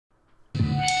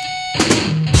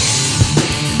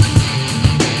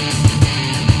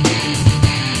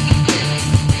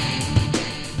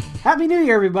Happy New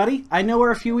Year, everybody! I know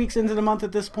we're a few weeks into the month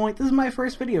at this point. This is my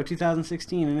first video,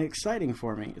 2016, and it's exciting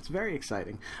for me. It's very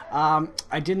exciting.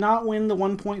 I did not win the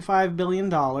 $1.5 billion,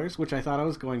 which I thought I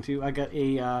was going to. I got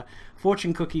a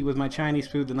fortune cookie with my Chinese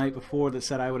food the night before that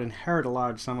said I would inherit a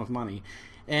large sum of money,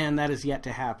 and that is yet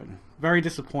to happen. Very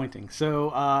disappointing.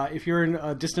 So if you're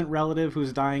a distant relative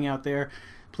who's dying out there,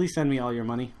 please send me all your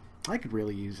money. I could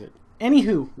really use it.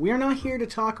 Anywho, we are not here to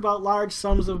talk about large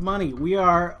sums of money. We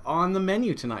are on the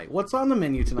menu tonight. What's on the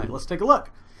menu tonight? Let's take a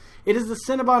look. It is the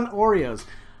Cinnabon Oreos.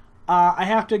 I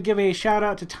have to give a shout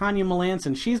out to Tanya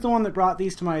Melanson. She's the one that brought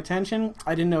these to my attention.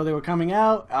 I didn't know they were coming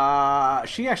out.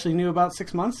 She actually knew about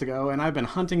 6 months ago, and I've been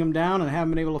hunting them down and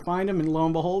haven't been able to find them, and lo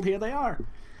and behold, here they are.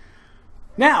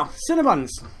 Now,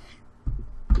 Cinnabons.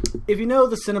 If you know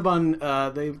the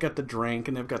Cinnabon, they've got the drink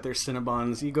and they've got their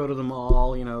Cinnabons. You go to the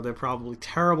mall, you know, they're probably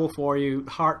terrible for you,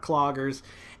 heart cloggers.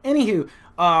 Anywho,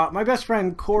 my best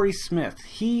friend Corey Smith,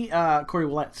 Corey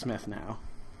Willett Smith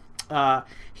now,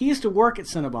 he used to work at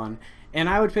Cinnabon, and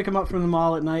I would pick him up from the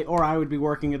mall at night, or I would be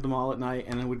working at the mall at night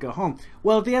and then would go home.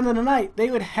 Well, at the end of the night,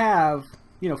 they would have,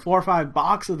 you know, 4 or 5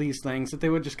 boxes of these things that they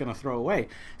were just going to throw away.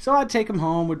 So I'd take them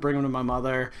home, would bring them to my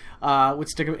mother, would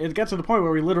stick them. It got to the point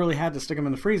where we literally had to stick them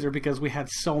in the freezer because we had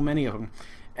so many of them.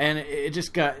 And it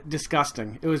just got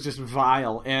disgusting. It was just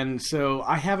vile. And so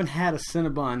I haven't had a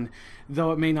Cinnabon,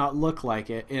 though it may not look like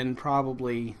it, in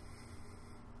probably,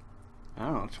 I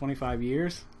don't know, 25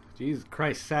 years? Jesus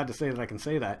Christ, sad to say that I can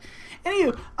say that.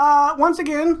 Anywho, once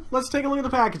again, let's take a look at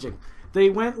the packaging. They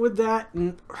went with that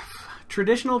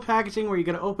traditional packaging where you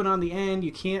got to open on the end,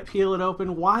 you can't peel it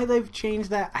open. Why they've changed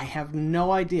that, I have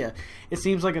no idea. It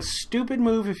seems like a stupid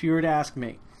move if you were to ask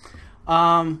me.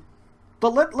 But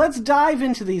let's dive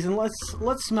into these and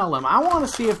let's smell them. I want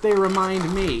to see if they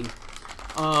remind me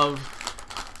of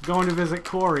going to visit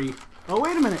Corey. Oh,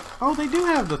 wait a minute. Oh, they do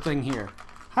have the thing here.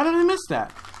 How did I miss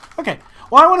that? Okay.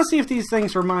 Well, I want to see if these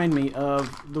things remind me of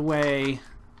the way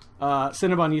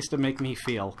Cinnabon used to make me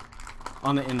feel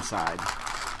on the inside.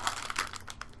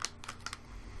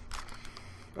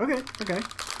 Okay.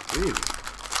 Ew.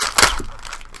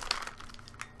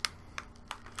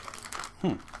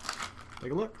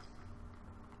 Take a look.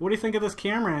 What do you think of this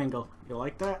camera angle? You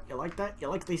like that? You like that? You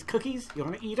like these cookies? You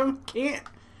want to eat them? Can't.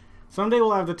 Someday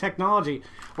we'll have the technology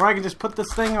where I can just put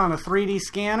this thing on a 3D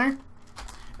scanner,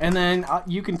 and then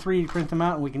you can 3D print them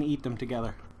out and we can eat them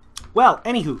together. Well,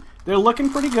 anywho, they're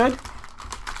looking pretty good.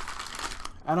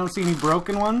 I don't see any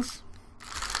broken ones.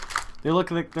 They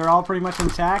look like they're all pretty much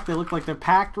intact. They look like they're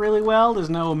packed really well. There's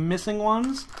no missing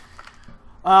ones.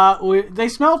 They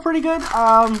smell pretty good.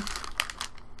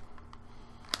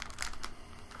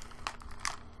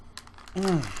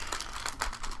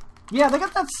 Yeah, they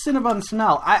got that Cinnabon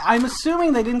smell. I'm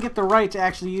assuming they didn't get the right to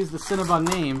actually use the Cinnabon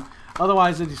name.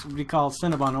 Otherwise, it just would be called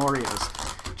Cinnabon Oreos.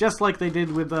 Just like they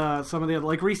did with some of the other,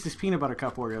 like Reese's Peanut Butter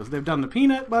Cup Oreos. They've done the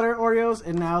Peanut Butter Oreos,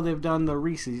 and now they've done the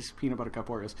Reese's Peanut Butter Cup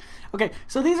Oreos. Okay,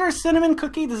 so these are a cinnamon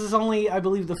cookie. This is only, I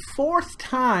believe, the 4th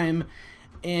time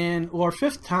or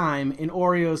 5th time in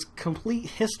Oreo's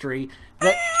complete history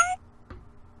that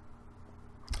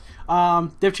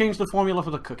they've changed the formula for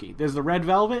the cookie. There's the red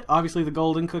velvet, obviously the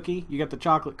golden cookie. You got the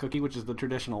chocolate cookie, which is the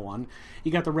traditional one.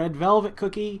 You got the red velvet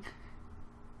cookie.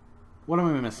 What am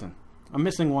I missing? I'm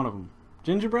missing one of them.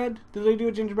 Gingerbread? Did they do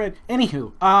a gingerbread?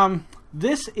 Anywho,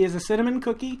 this is a cinnamon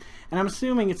cookie, and I'm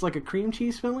assuming it's like a cream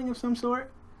cheese filling of some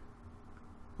sort.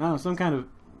 I don't know, some kind of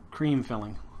cream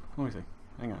filling. Let me see.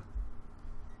 Hang on.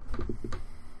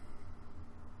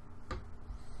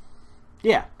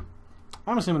 Yeah.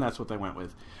 I'm assuming that's what they went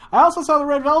with. I also saw the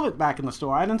red velvet back in the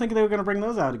store. I didn't think they were going to bring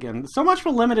those out again. So much for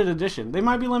limited edition. They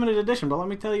might be limited edition, but let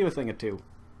me tell you a thing or two.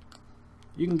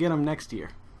 You can get them next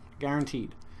year.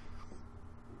 Guaranteed.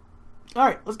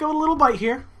 Alright, let's go with a little bite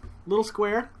here. Little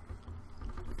square.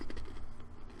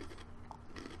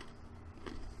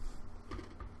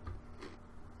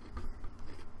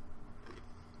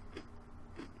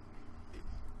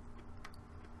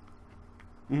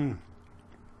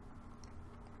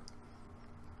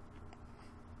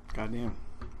 Goddamn.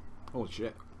 Holy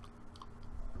shit.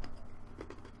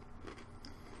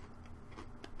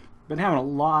 Been having a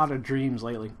lot of dreams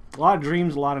lately. A lot of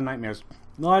dreams, a lot of nightmares.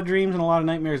 A lot of dreams and a lot of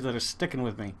nightmares that are sticking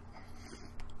with me.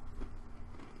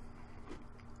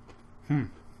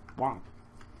 Wow.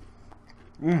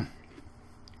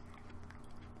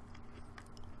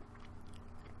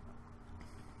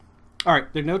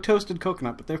 Alright, they're no toasted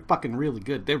coconut, but they're fucking really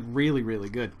good. They're really, really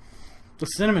good. The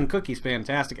cinnamon cookie's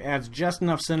fantastic. It adds just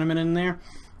enough cinnamon in there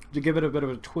to give it a bit of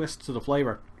a twist to the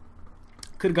flavor.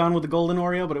 Could have gone with the golden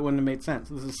Oreo, but it wouldn't have made sense.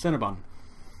 This is Cinnabon.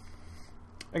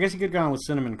 I guess you could have gone with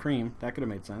cinnamon cream. That could have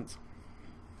made sense.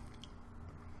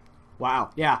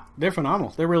 Wow. Yeah, they're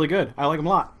phenomenal. They're really good. I like them a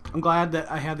lot. I'm glad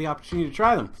that I had the opportunity to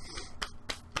try them.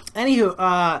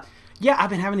 Anywho, yeah, I've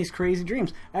been having these crazy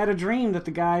dreams. I had a dream that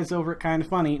the guys over at Kinda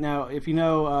Funny, now, if you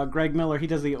know Greg Miller, he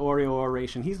does the Oreo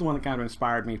oration. He's the one that kind of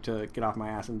inspired me to get off my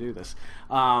ass and do this.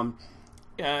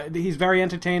 He's very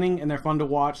entertaining, and they're fun to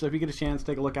watch, so if you get a chance,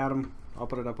 take a look at them. I'll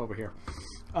put it up over here.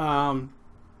 Wow.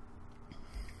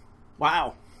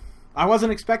 I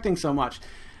wasn't expecting so much.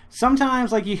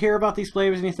 Sometimes, like, you hear about these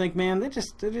flavors and you think, man, they're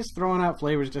just throwing out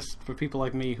flavors just for people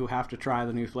like me who have to try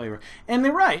the new flavor. And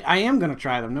they're right. I am going to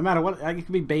try them. No matter what. It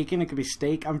could be bacon. It could be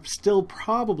steak. I'm still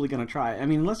probably going to try it. I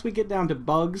mean, unless we get down to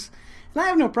bugs. And I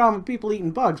have no problem with people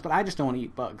eating bugs, but I just don't want to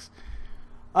eat bugs.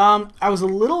 I was a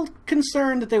little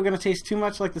concerned that they were going to taste too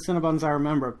much like the Cinnabons I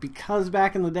remember, because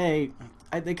back in the day,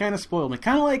 they kind of spoiled me.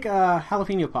 Kind of like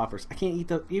jalapeno poppers. I can't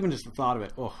eat even just the thought of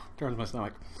it. Oh, turns my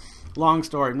stomach. Long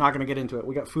story. I'm not going to get into it.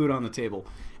 We got food on the table.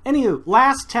 Anywho,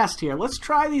 last test here. Let's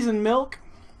try these in milk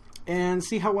and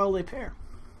see how well they pair.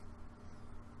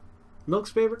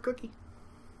 Milk's favorite cookie?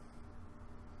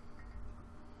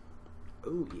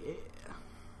 Oh, yeah.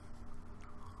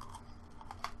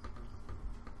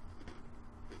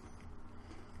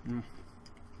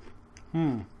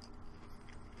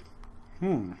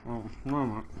 Oh,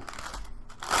 no.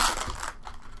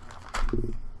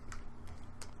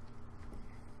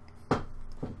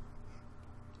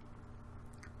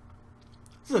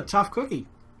 This is a tough cookie.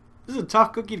 This is a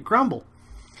tough cookie to crumble.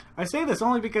 I say this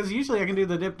only because usually I can do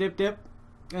the dip,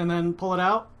 and then pull it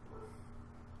out.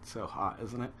 It's so hot,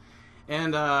 isn't it?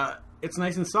 And it's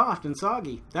nice and soft and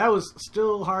soggy. That was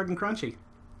still hard and crunchy.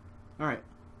 Alright.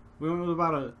 We went with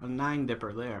about a 9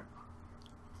 dipper there.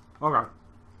 Okay.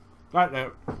 Right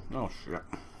there. Oh, shit.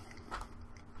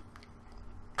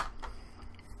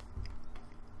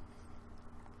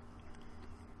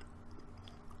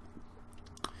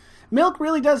 Milk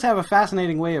really does have a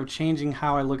fascinating way of changing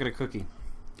how I look at a cookie.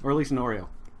 Or at least an Oreo.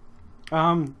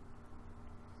 I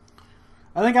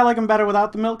think I like them better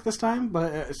without the milk this time,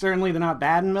 but certainly they're not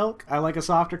bad in milk. I like a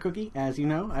softer cookie, as you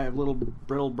know. I have little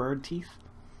brittle bird teeth.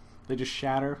 They just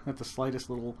shatter at the slightest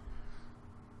little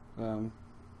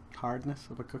hardness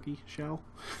of a cookie shell.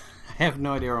 I have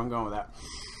no idea where I'm going with that.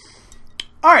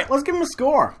 Alright, let's give them a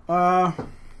score.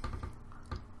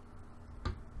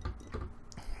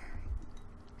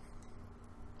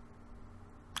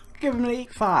 Give them an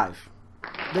 8.5.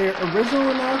 They're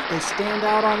original enough, they stand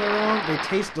out on their own, they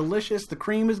taste delicious, the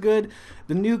cream is good,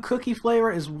 the new cookie flavor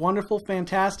is wonderful,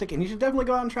 fantastic, and you should definitely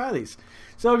go out and try these.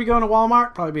 So if you go into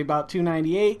Walmart, probably be about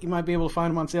 $2.98. You might be able to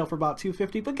find them on sale for about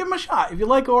 $2.50, but give them a shot. If you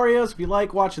like Oreos, if you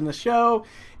like watching the show,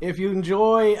 if you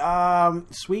enjoy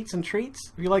sweets and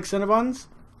treats, if you like Cinnabons,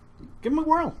 give them a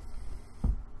whirl.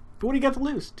 But what do you got to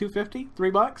lose? $2.50?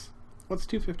 $3? What's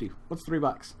 $2.50? What's $3?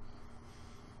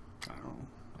 I don't know.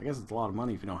 I guess it's a lot of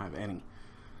money if you don't have any.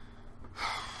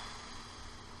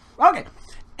 Okay.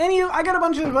 Anywho, I got a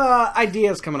bunch of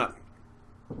ideas coming up.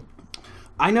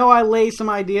 I know I lay some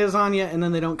ideas on you and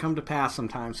then they don't come to pass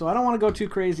sometimes. So I don't want to go too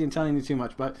crazy and telling you too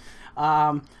much. But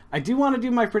I do want to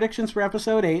do my predictions for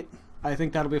episode 8. I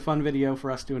think that'll be a fun video for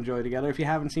us to enjoy together. If you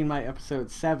haven't seen my episode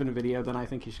 7 video, then I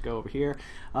think you should go over here.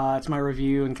 It's my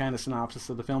review and kind of synopsis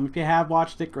of the film. If you have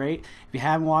watched it, great. If you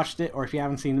haven't watched it, or if you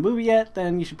haven't seen the movie yet,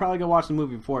 then you should probably go watch the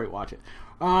movie before you watch it.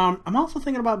 I'm also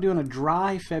thinking about doing a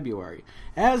dry February.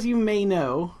 As you may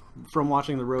know from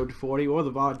watching The Road to 40 or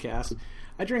the Vodkast,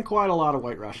 I drink quite a lot of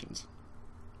White Russians.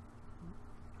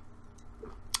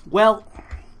 Well,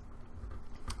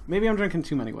 maybe I'm drinking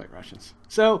too many White Russians.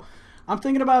 So I'm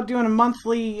thinking about doing a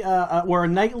monthly or a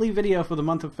nightly video for the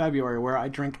month of February where I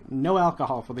drink no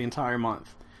alcohol for the entire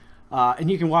month. And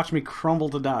you can watch me crumble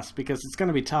to dust because it's going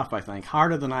to be tough, I think.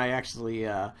 Harder than I actually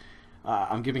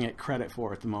I'm giving it credit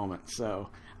for at the moment. So,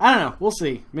 I don't know. We'll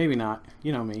see. Maybe not.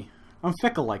 You know me. I'm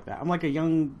fickle like that. I'm like a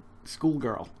young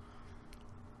schoolgirl.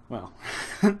 Well,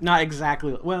 not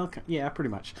exactly. Well, yeah, pretty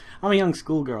much. I'm a young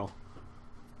schoolgirl.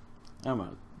 I'm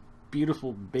a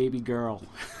beautiful baby girl.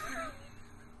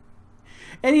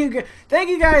 Anyway, thank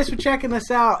you guys for checking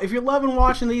this out. If you're loving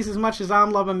watching these as much as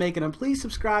I'm loving making them, please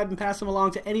subscribe and pass them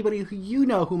along to anybody who you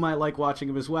know who might like watching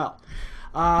them as well.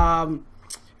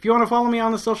 If you want to follow me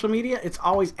on the social media, it's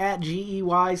always at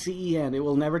GEYCEN. It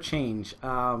will never change.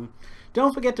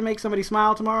 Don't forget to make somebody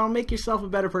smile tomorrow. Make yourself a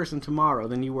better person tomorrow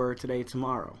than you were today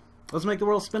tomorrow. Let's make the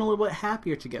world spin a little bit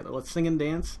happier together. Let's sing and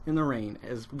dance in the rain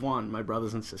as one, my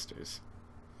brothers and sisters.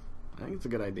 I think it's a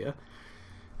good idea.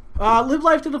 Live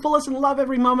life to the fullest and love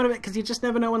every moment of it, because you just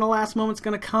never know when the last moment's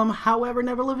going to come. However,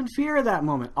 never live in fear of that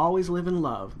moment. Always live in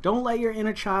love. Don't let your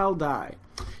inner child die.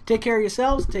 Take care of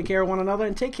yourselves, take care of one another,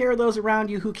 and take care of those around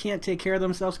you who can't take care of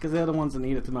themselves, because they're the ones that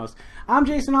need it the most. I'm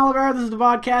Jason Oliveira. This is the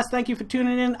Vodkast. Thank you for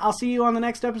tuning in. I'll see you on the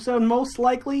next episode, most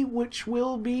likely, which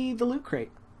will be the Loot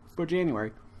Crate for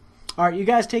January. All right, you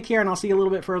guys take care, and I'll see you a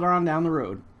little bit further on down the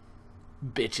road.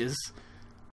 Bitches.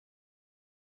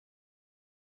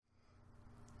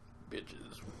 Bitches.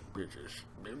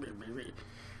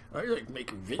 I like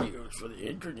making videos for the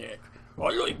internet. I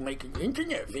like making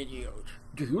internet videos.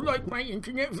 Do you like my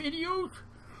internet videos?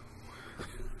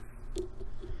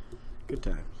 Good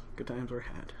times. Good times were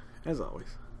had, as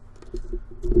always.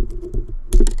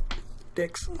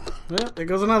 Dicks. Well, there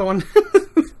goes another one.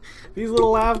 These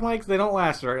little lav mics, they don't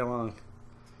last very long.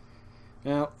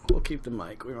 Well, we'll keep the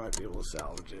mic. We might be able to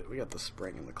salvage it. We got the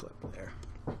spring in the clip there.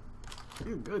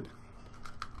 You're good.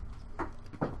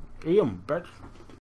 Eat 'em, bitch.